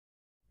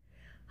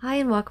Hi,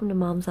 and welcome to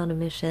Moms on a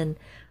Mission.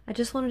 I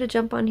just wanted to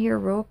jump on here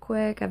real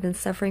quick. I've been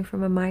suffering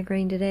from a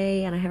migraine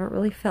today, and I haven't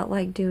really felt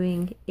like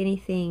doing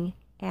anything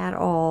at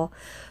all.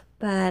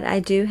 But I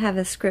do have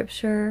a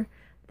scripture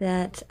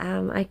that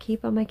I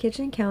keep on my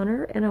kitchen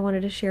counter, and I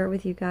wanted to share it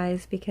with you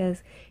guys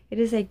because it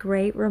is a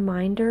great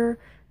reminder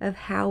of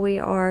how we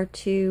are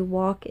to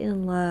walk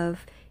in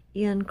love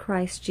in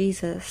Christ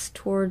Jesus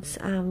towards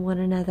one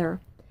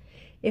another.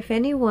 If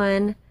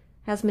anyone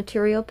has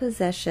material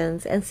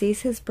possessions and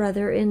sees his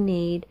brother in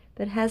need,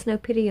 but has no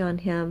pity on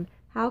him,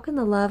 how can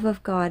the love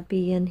of God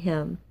be in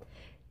him?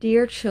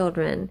 Dear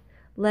children,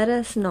 let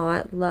us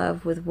not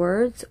love with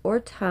words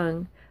or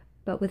tongue,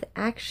 but with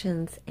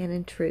actions and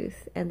in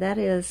truth. And that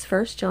is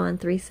 1 John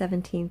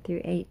 3:17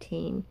 through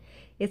 18.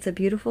 It's a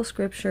beautiful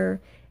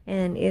scripture,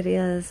 and it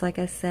is, like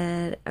I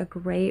said, a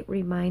great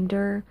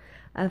reminder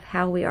of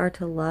how we are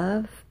to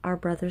love our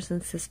brothers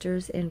and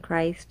sisters in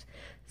Christ.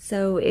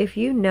 So if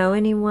you know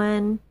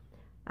anyone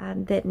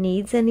that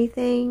needs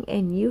anything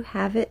and you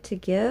have it to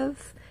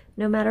give,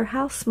 no matter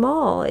how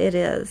small it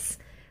is,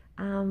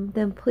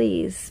 then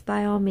please,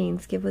 by all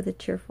means, give with a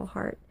cheerful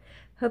heart.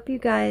 Hope you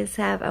guys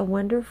have a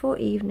wonderful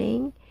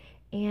evening,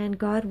 and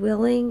God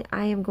willing,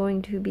 I am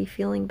going to be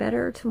feeling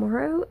better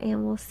tomorrow,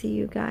 and we'll see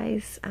you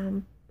guys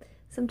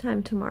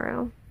sometime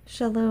tomorrow.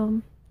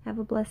 Shalom. Have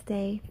a blessed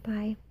day.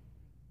 Bye.